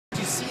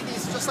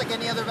just like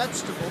any other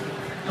vegetable,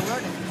 you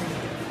learn it.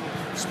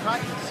 Just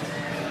practice.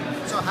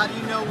 So how do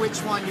you know which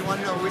one you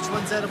want to know? Which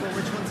one's edible,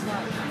 which one's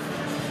not?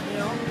 You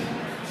know?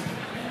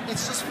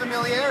 It's just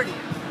familiarity.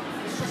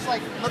 It's just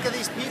like, look at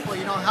these people,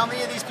 you know, how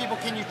many of these people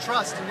can you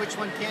trust and which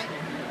one can't you?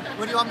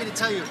 What do you want me to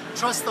tell you?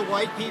 Trust the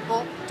white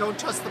people, don't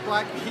trust the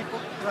black people,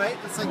 right?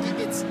 It's like,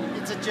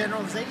 it's a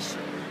generalization.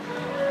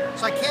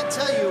 So I can't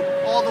tell you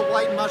all the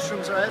white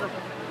mushrooms are edible,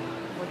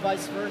 or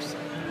vice versa.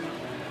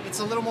 It's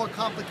a little more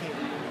complicated,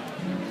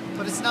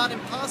 but it's not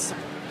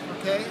impossible,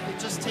 okay? It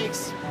just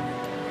takes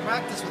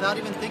practice without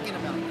even thinking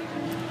about it.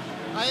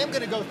 I am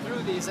going to go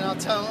through these and I'll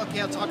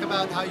talk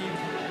about how you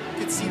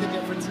can see the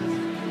differences.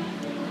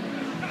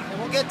 And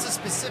we'll get to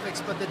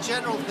specifics, but the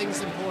general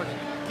thing's important.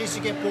 In case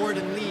you get bored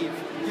and leave,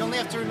 you only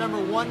have to remember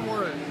one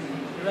word.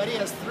 You ready? It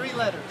has 3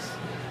 letters.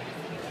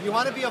 You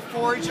want to be a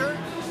forager?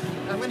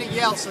 I'm going to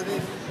yell so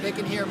they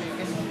can hear me.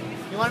 Okay?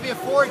 You want to be a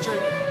forager,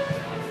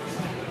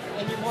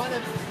 and you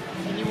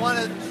want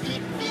to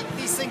eat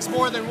these things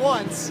more than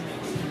once.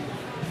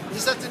 You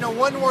just have to know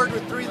one word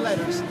with 3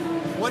 letters.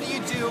 What do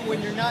you do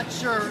when you're not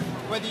sure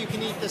whether you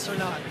can eat this or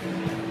not?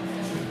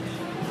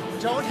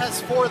 Don't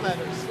has 4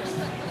 letters.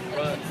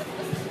 Run.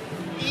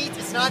 Eat,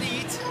 it's not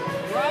eat.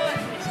 Run.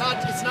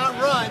 It's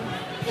not run.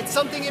 It's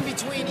something in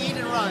between eat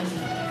and run.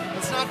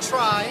 It's not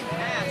try.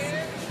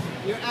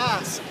 Ask. You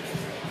ask.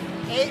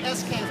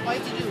 A-S-K, why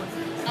did you do it?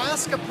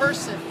 Ask a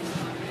person.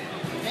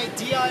 Hey,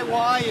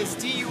 DIY is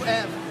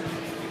D-U-M.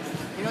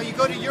 You know, you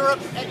go to Europe,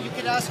 and you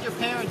could ask your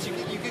parents,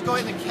 you could go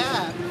in the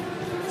cab.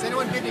 Has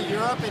anyone been to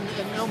Europe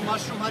and know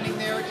mushroom hunting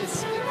there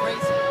is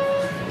crazy?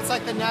 It's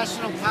like the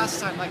national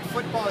pastime, like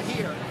football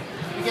here.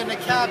 You get in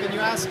a cab and you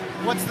ask,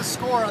 what's the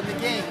score on the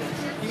game?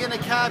 You get in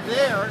a cab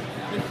there,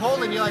 in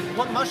Poland, you're like,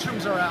 what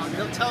mushrooms are out?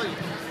 They'll tell you.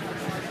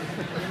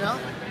 You know?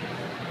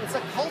 It's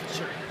a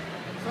culture.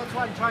 So that's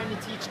why I'm trying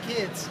to teach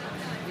kids,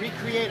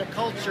 recreate a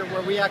culture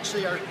where we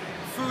actually are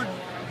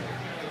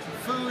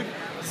food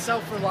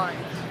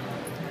self-reliant.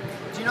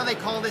 Do you know they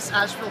call this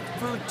Asheville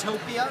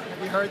Foodtopia?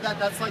 Have you heard that?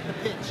 That's like the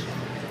pitch.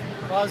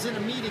 Well, I was in a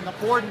meeting, a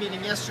board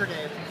meeting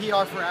yesterday at the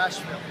PR for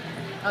Asheville.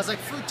 I was like,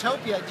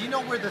 Foodtopia, do you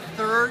know we're the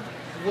 3rd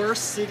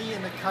worst city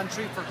in the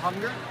country for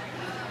hunger?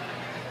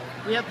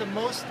 We have the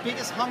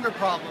biggest hunger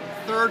problem,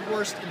 3rd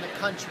worst in the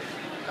country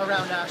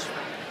around Asheville.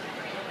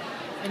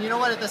 And you know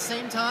what, at the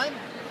same time,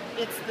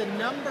 it's the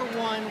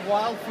 #1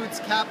 wild foods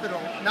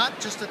capital, not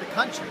just of the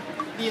country,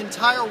 the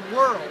entire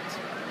world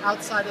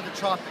outside of the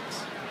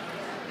tropics.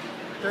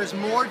 There's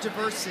more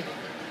diversity,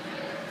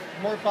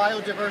 more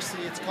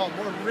biodiversity, it's called,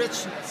 more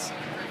richness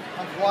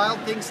of wild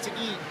things to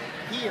eat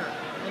here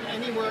than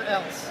anywhere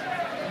else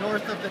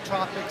north of the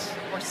tropics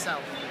or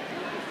south.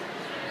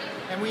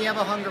 And we have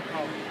a hunger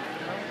problem.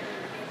 You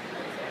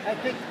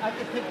know? I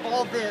could pick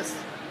all this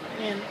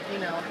in,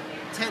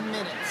 10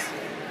 minutes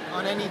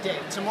on any day.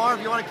 Tomorrow,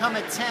 if you want to come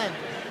at 10,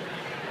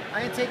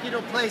 I'm going to take you to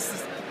a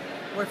place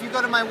where if you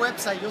go to my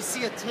website, you'll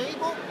see a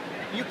table.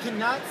 You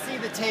cannot see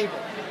the table.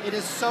 It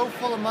is so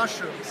full of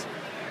mushrooms.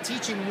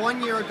 Teaching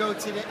 1 year ago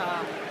today,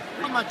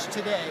 pretty much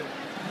today,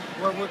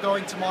 where we're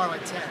going tomorrow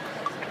at 10.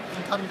 You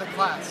can come to the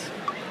class.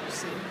 You'll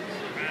see.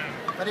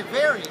 But it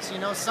varies,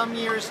 some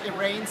years it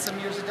rains, some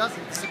years it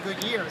doesn't. It's a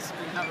good year, so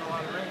we have a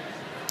lot of rain.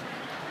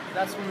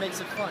 That's what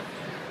makes it fun.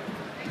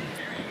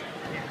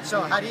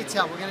 So how do you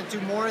tell? We're going to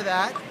do more of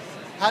that.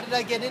 How did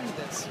I get into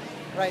this?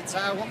 Right, so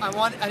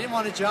I didn't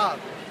want a job.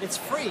 It's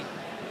free.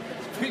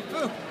 It's free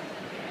food.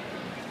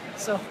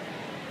 So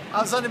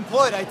I was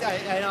unemployed. I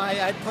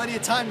had plenty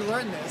of time to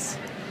learn this.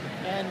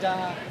 And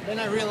then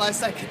I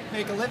realized I could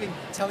make a living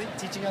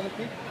teaching other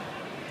people.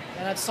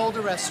 And I've sold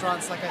to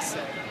restaurants, like I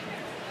said.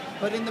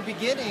 But in the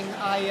beginning,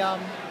 I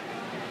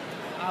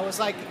was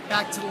like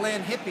back to the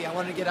land hippie. I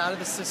wanted to get out of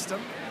the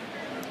system.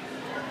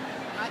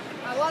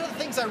 A lot of the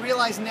things I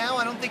realize now,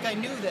 I don't think I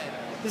knew then.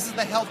 This is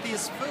the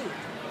healthiest food.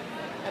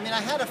 I mean, I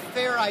had a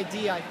fair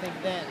idea, I think,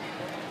 then.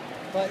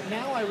 But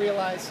now I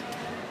realize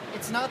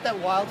it's not that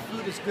wild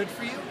food is good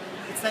for you.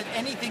 It's that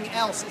anything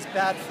else is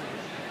bad for you.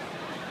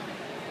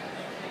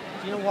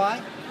 Do you know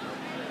why?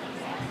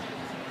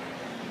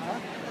 Huh?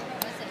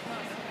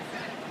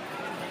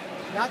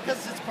 Not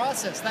because it's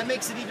processed. That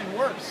makes it even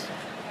worse.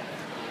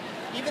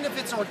 Even if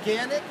it's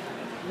organic,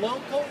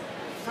 local,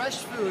 fresh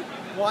food,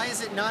 why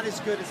is it not as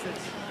good as this?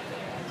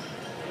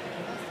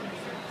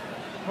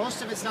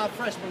 Most of it's not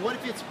fresh, but what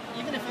if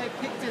even if I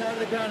picked it out of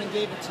the ground and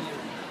gave it to you?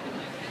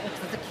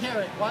 Like the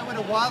carrot, why would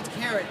a wild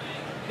carrot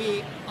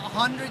be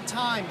 100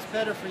 times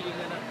better for you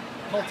than a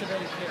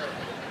cultivated carrot?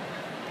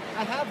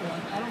 I have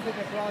one. I don't think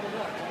I brought it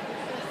up.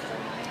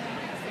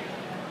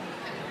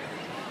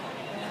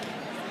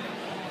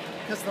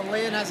 Because the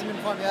land hasn't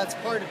been farmed. That's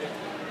part of it.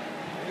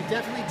 We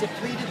definitely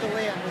depleted the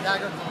land with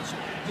agriculture.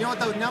 You know what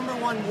the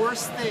 #1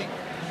 worst thing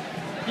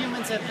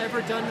humans have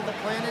ever done to the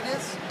planet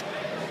is?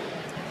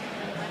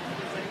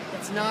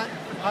 It's not,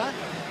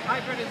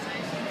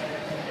 hybridization.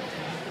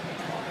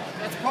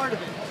 That's part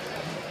of it.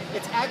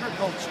 It's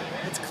agriculture.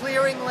 It's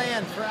clearing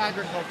land for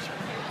agriculture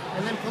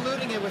and then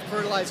polluting it with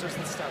fertilizers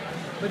and stuff.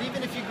 But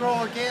even if you grow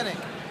organic,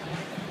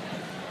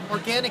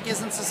 organic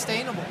isn't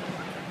sustainable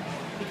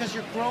because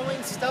you're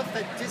growing stuff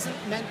that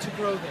isn't meant to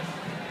grow there.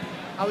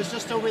 I was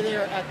just over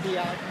there at the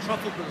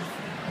truffle booth,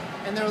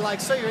 and they're like,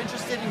 so you're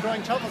interested in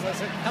growing truffles? I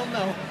said, hell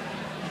no.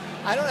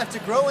 I don't have to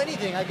grow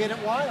anything. I get it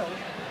wild.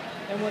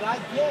 And what I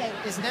get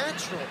is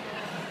natural.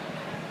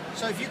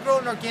 So if you grow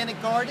an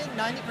organic garden,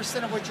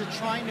 90% of what you're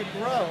trying to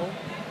grow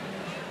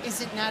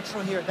isn't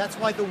natural here. That's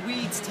why the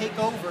weeds take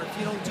over if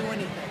you don't do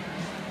anything.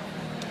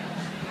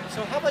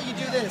 So how about you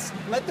do this?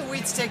 Let the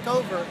weeds take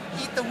over,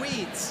 eat the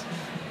weeds.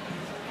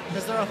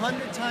 Because they're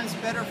 100 times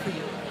better for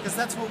you. Because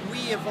that's what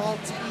we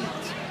evolved to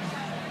eat.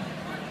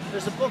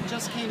 There's a book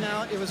just came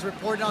out. It was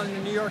reported on in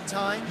the New York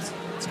Times.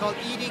 It's called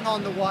Eating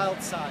on the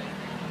Wild Side.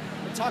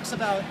 It talks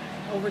about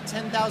over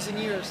 10,000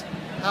 years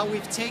how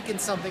we've taken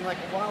something like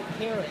a wild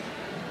carrot,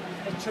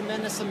 a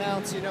tremendous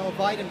amounts, of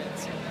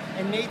vitamins,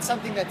 and made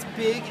something that's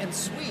big and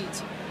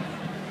sweet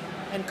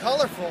and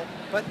colorful,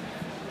 but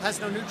has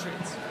no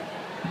nutrients,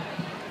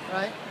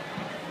 right?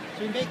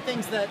 So we make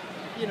things that,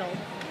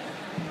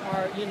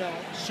 are,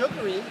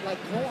 sugary, like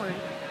corn,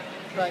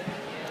 but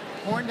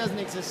corn doesn't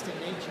exist in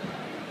nature.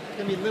 It's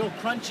gonna be a little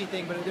crunchy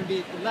thing, but it's gonna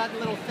be that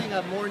little thing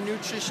have more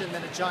nutrition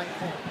than a giant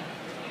corn.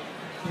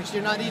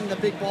 You're not eating the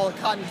big ball of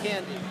cotton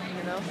candy,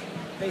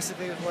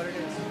 basically is what it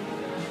is.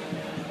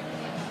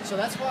 So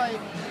that's why,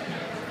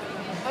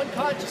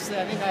 unconsciously,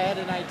 I think I had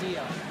an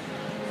idea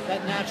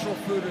that natural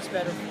food was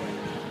better for you.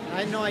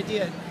 I had no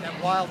idea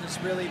that wild is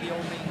really the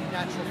only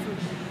natural food.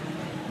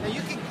 Now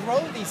you can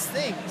grow these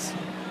things.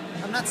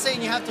 I'm not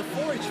saying you have to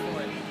forage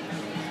for it,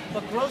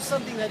 but grow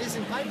something that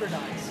isn't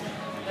hybridized,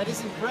 that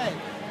isn't bred.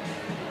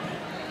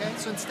 Okay,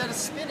 so instead of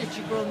spinach,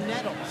 you grow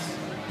nettles.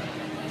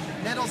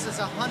 Nettles is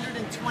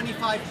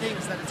 125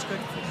 things that it's good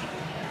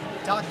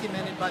for,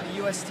 documented by the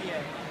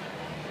USDA.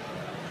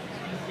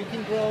 You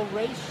can grow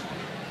reishi,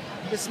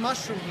 this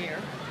mushroom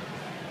here,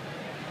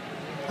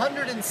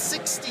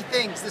 160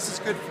 things this is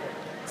good for.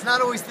 It's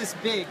not always this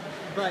big,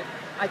 but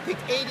I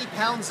picked 80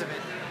 pounds of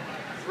it.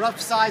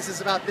 Rough size is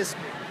about this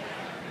big,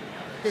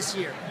 this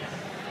year.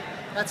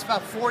 That's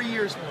about 4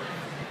 years worth.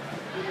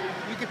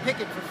 You can pick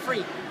it for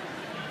free.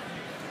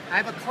 I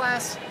have a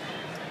class.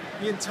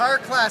 The entire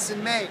class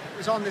in May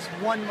is on this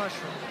one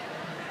mushroom.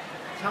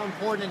 It's how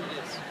important it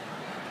is.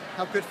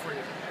 How good for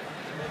you.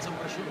 It's a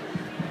mushroom.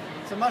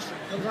 It's a mushroom.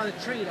 It comes on a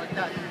tree like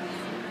that.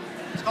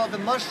 It's called the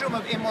mushroom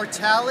of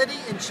immortality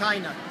in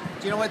China.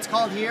 Do you know what it's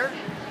called here?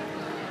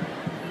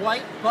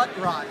 White butt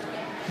rot.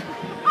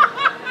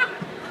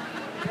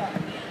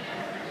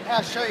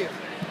 I'll show you.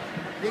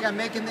 I think I'm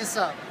making this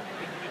up.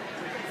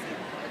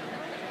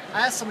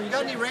 I asked them, you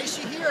got any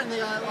reishi here? And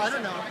they, I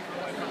don't know.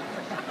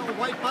 Oh,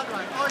 white butt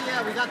rot. Oh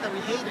yeah, we got that. We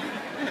hate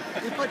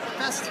it. We put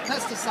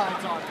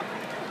pesticides on it.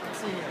 Let's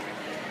see here.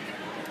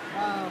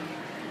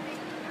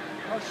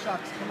 Oh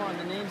shucks, come on,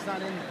 the name's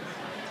not in this.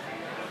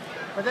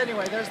 But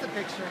anyway, there's the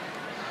picture.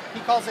 He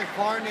calls it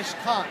varnish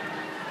cotton.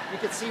 You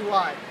can see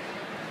why.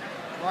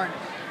 Varnish.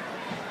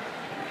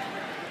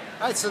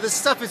 Alright, so this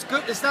stuff is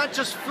good. It's not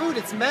just food,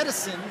 it's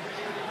medicine.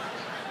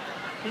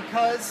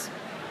 Because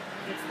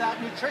it's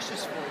that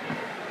nutritious for you.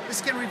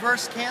 This can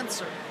reverse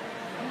cancer.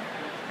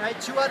 Right?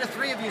 2 out of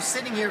 3 of you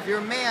sitting here, if you're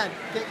a man,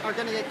 are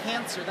going to get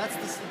cancer. That's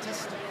the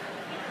statistic.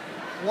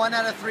 1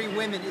 out of 3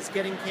 women is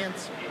getting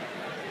cancer.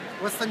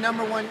 What's the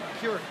 #1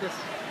 cure? This.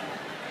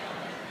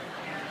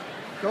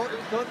 Go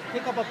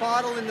pick up a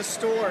bottle in the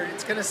store.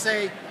 It's going to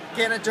say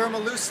Ganoderma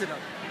lucidum.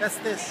 That's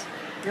this.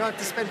 You don't have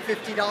to spend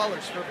 $50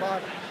 for a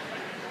bottle.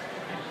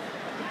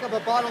 Pick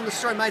up a bottle in the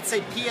store. It might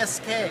say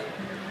PSK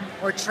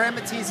or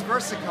Trametes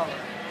versicolor.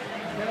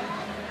 Okay?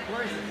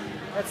 Where is it?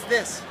 That's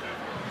this.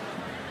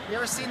 You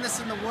ever seen this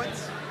in the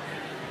woods?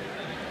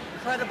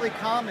 Incredibly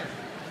common.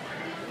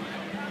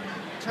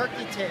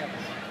 Turkey tails.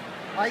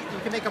 Right? You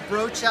can make a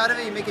brooch out of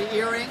it, you make an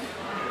earring.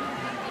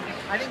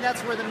 I think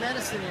that's where the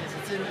medicine is.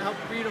 It's in how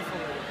beautiful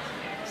it is.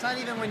 It's not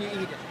even when you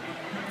eat it.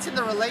 It's in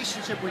the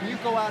relationship when you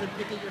go out and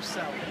pick it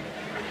yourself.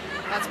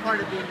 That's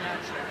part of being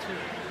natural too.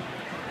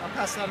 I'll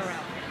pass that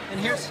around. And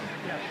here's,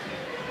 yeah.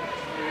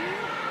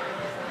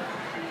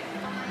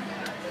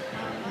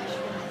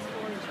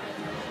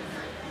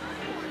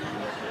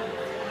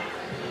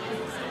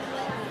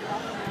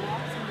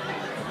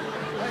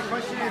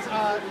 Question is,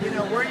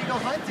 where you go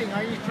hunting?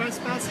 Are you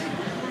trespassing?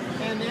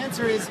 And the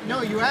answer is,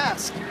 no, you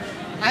ask.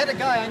 I had a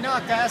guy I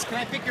knocked, I asked, can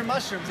I pick your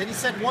mushrooms? And he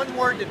said one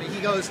word to me.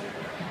 He goes,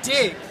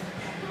 dig.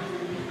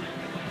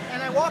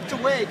 And I walked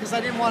away because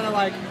I didn't want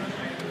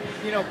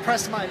to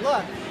press my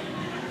luck.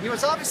 He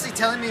was obviously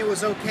telling me it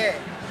was okay.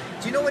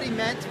 Do you know what he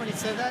meant when he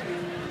said that?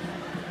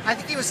 I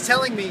think he was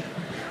telling me,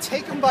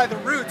 take them by the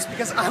roots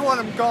because I want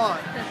them gone.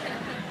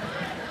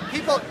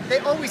 People, they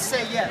always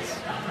say yes.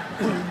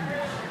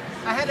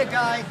 I had a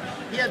guy,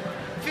 he had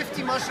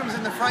 50 mushrooms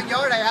in the front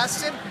yard. I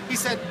asked him, he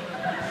said,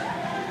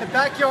 the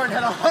backyard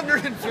had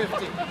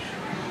 150.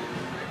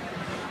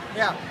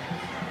 Yeah.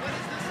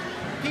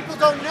 People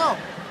don't know.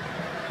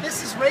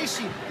 This is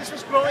reishi. This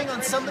was growing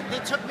on some, they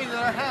took me to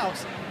their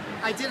house.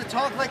 I did a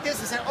talk like this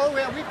and said, oh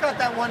yeah, we've got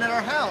that one at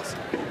our house.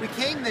 We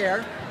came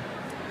there,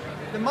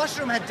 the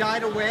mushroom had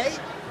died away,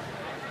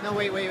 No,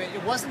 wait.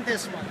 It wasn't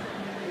this one.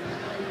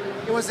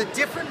 It was a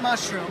different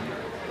mushroom.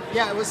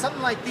 Yeah, it was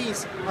something like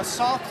these. A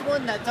soft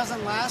one that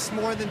doesn't last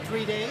more than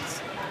 3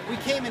 days. We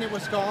came and it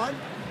was gone.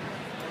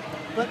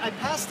 But I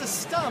passed a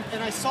stump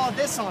and I saw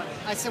this on it.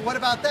 I said, what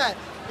about that?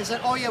 They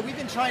said, oh yeah, we've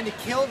been trying to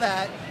kill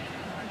that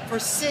for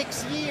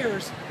 6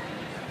 years.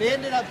 They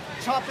ended up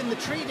chopping the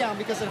tree down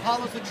because it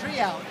hollows the tree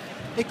out.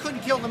 They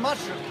couldn't kill the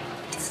mushroom.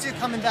 It's still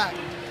coming back.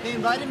 They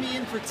invited me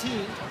in for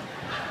tea.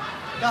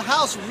 The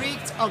house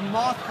reeked of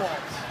mothballs.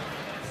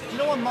 Do you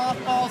know what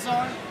mothballs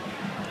are?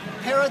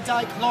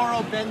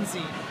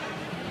 Paradichlorobenzene.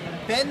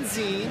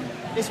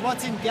 Benzene is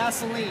what's in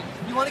gasoline.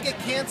 You want to get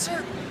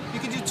cancer? You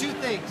can do two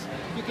things.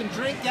 You can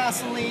drink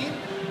gasoline,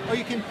 or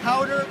you can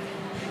powder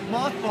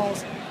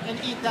mothballs and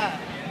eat that.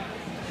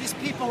 These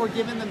people were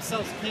giving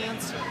themselves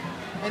cancer,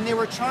 and they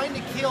were trying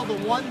to kill the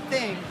one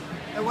thing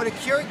that would have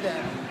cured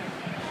them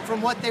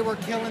from what they were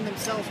killing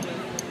themselves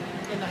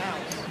with in the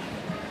house.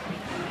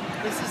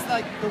 This is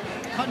like the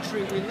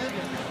country we live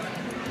in.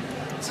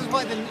 This is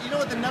why you know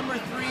what the number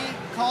 3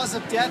 cause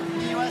of death in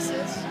the U.S.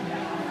 is?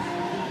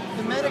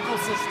 The medical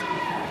system.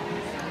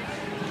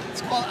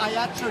 It's called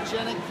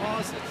iatrogenic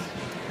causes.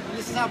 And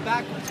this is how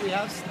backwards we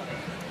have stuff.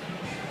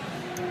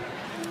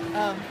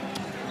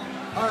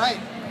 All right.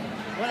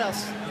 What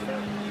else?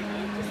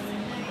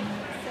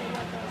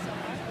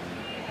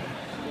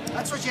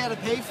 That's what you had to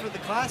pay for the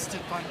class to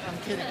find. I'm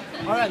kidding.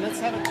 All right, let's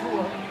have a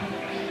tour.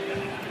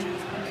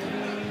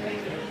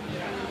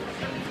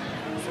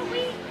 So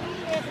we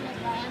live in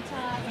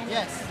Atlanta, and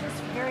Yes. it's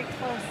just very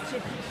close to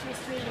Peachtree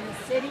Street in the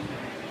city.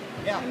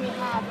 Yeah. And we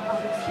have all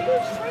these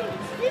huge trees.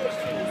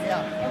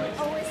 Yeah. And we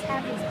always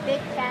have these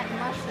big fat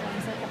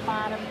mushrooms at the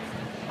bottom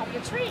of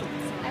the trees.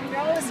 And we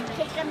always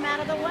kick them out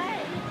of the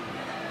way.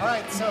 All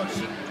right, so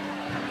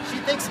she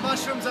thinks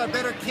mushrooms are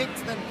better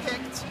kicked than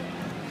picked.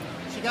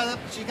 She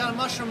got a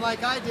mushroom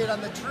like I did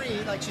on the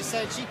tree. Like she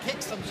said, she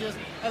kicks them.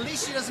 At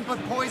least she doesn't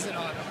put poison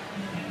on them.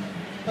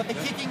 But the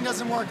kicking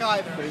doesn't work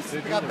either.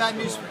 We got bad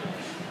news for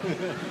you.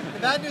 The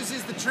bad news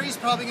is the tree's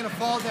probably going to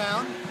fall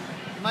down.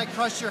 It might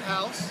crush your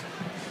house.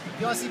 If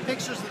you want to see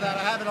pictures of that,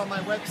 I have it on my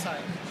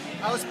website.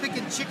 I was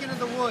picking chicken in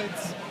the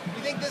woods.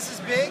 You think this is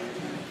big?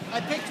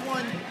 I picked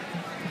one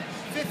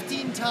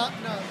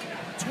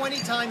 20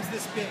 times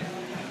this big.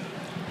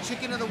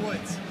 Chicken of the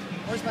woods.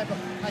 Where's my book?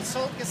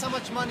 Guess how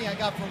much money I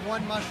got for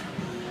one mushroom.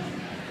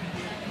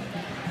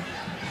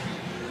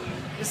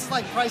 This is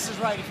like Price is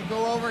Right. If you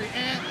go over,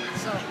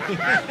 so.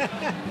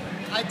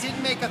 I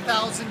didn't make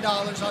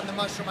 $1,000 on the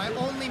mushroom. I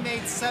only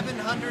made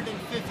 $750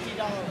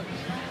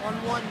 on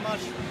one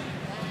mushroom.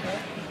 Okay?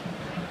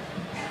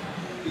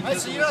 All right,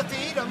 so you don't have to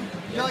eat them.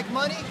 You like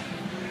money?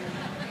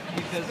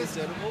 Because it's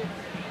edible?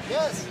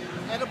 Yes,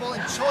 edible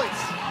and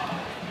choice.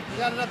 We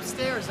got it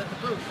upstairs at the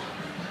booth.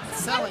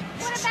 It's selling.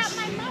 What about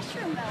my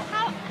mushroom, though?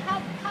 How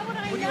would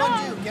I know? What do you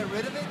want to do? Get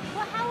rid of it?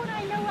 Well, how would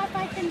I know if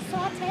I can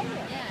saute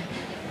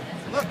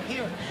it? Look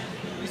here.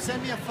 You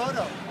send me a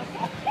photo.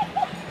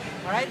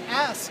 All right,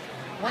 ask.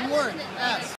 One word. Ask.